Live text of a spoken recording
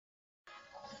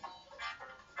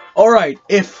Alright,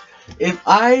 if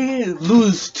I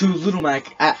lose to Little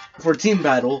Mac for team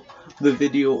battle, the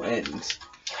video ends.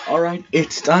 Alright,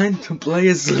 it's time to play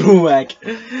as Little Mac.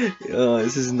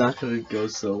 This is not gonna go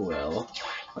so well.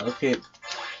 Okay,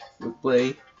 we'll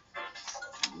play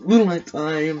Little Mac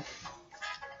time.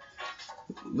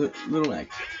 Little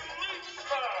Mac.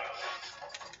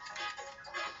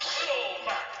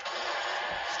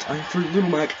 It's time for Little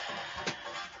Mac.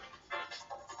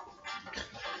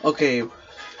 Okay.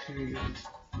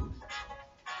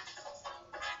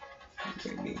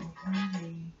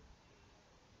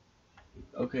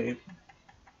 Okay.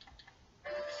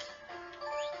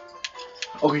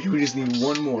 Okay, we just need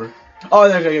one more. Oh,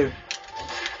 okay.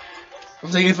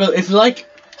 I'm saying if like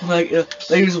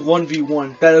there's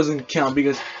 1v1, that doesn't count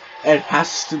because it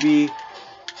has to be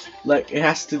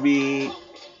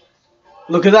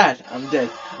Look at that, I'm dead.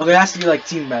 Okay, it has to be like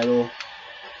team battle.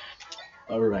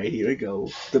 Alright, here we go.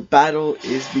 The battle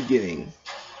is beginning.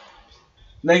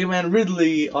 Mega Man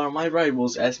Ridley are my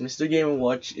rivals, as Mr. Game &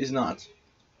 Watch is not.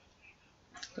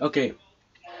 Okay.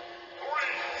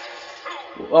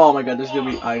 Oh my god, there's gonna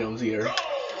be items here.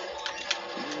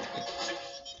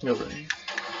 Alright.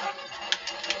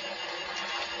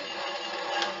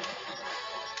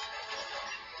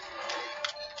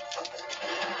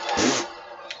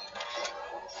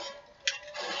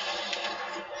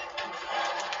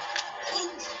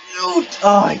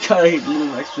 Oh, I kinda hate Little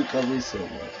Mac's recovery so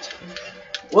much.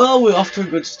 Well, we're off to a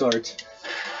good start.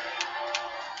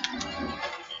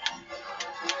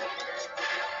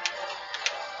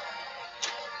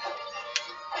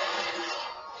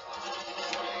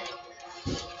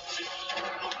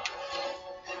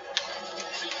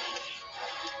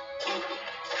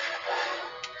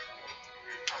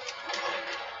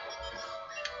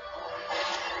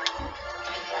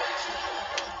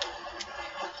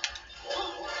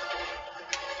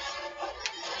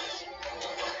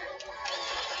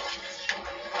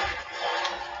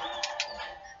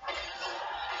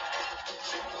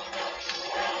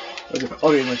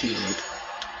 Okay, my teammate.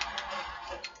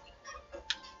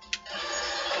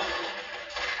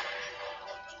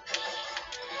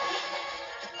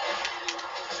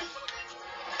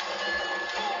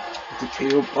 The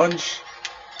KO punch.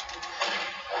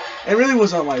 It really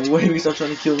was on my way because I'm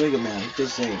trying to kill Mega Man.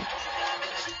 Just saying.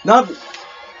 Not.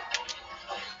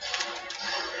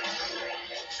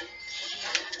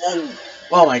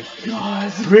 Oh my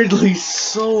god, Ridley's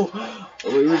so. Oh,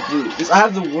 Ridley. I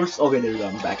have the worst. Okay, there we go.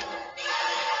 I'm back.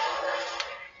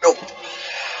 No.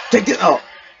 Take it out.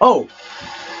 Oh.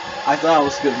 I thought I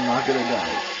was not gonna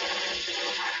die.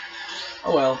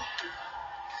 Oh well.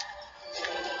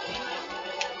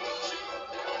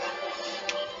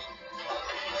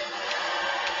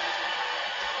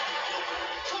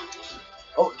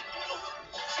 Oh.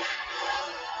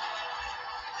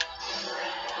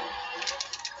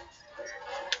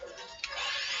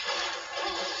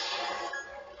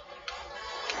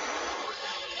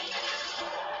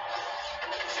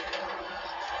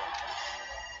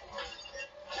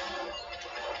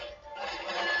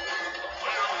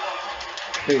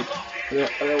 Hey,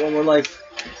 I got one more life.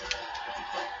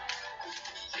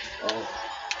 Oh.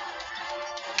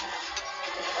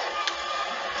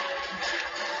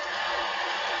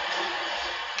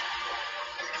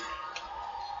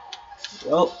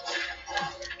 Well.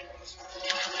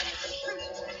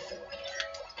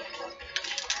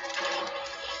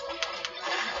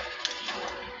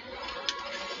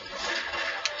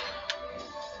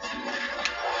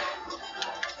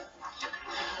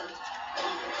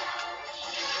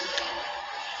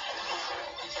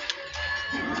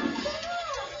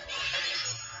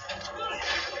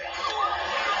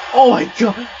 Oh my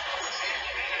god!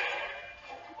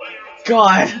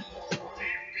 God!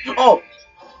 Oh!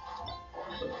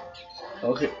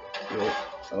 Okay.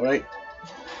 Alright.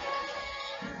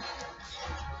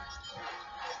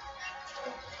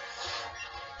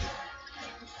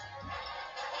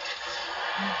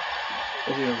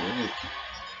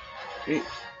 Okay.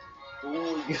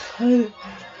 Oh my god.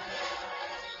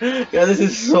 Yeah, this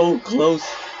is so close.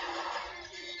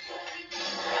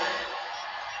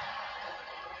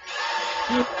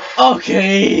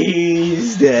 Okay,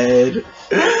 he's dead.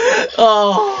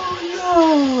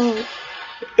 Oh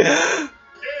no.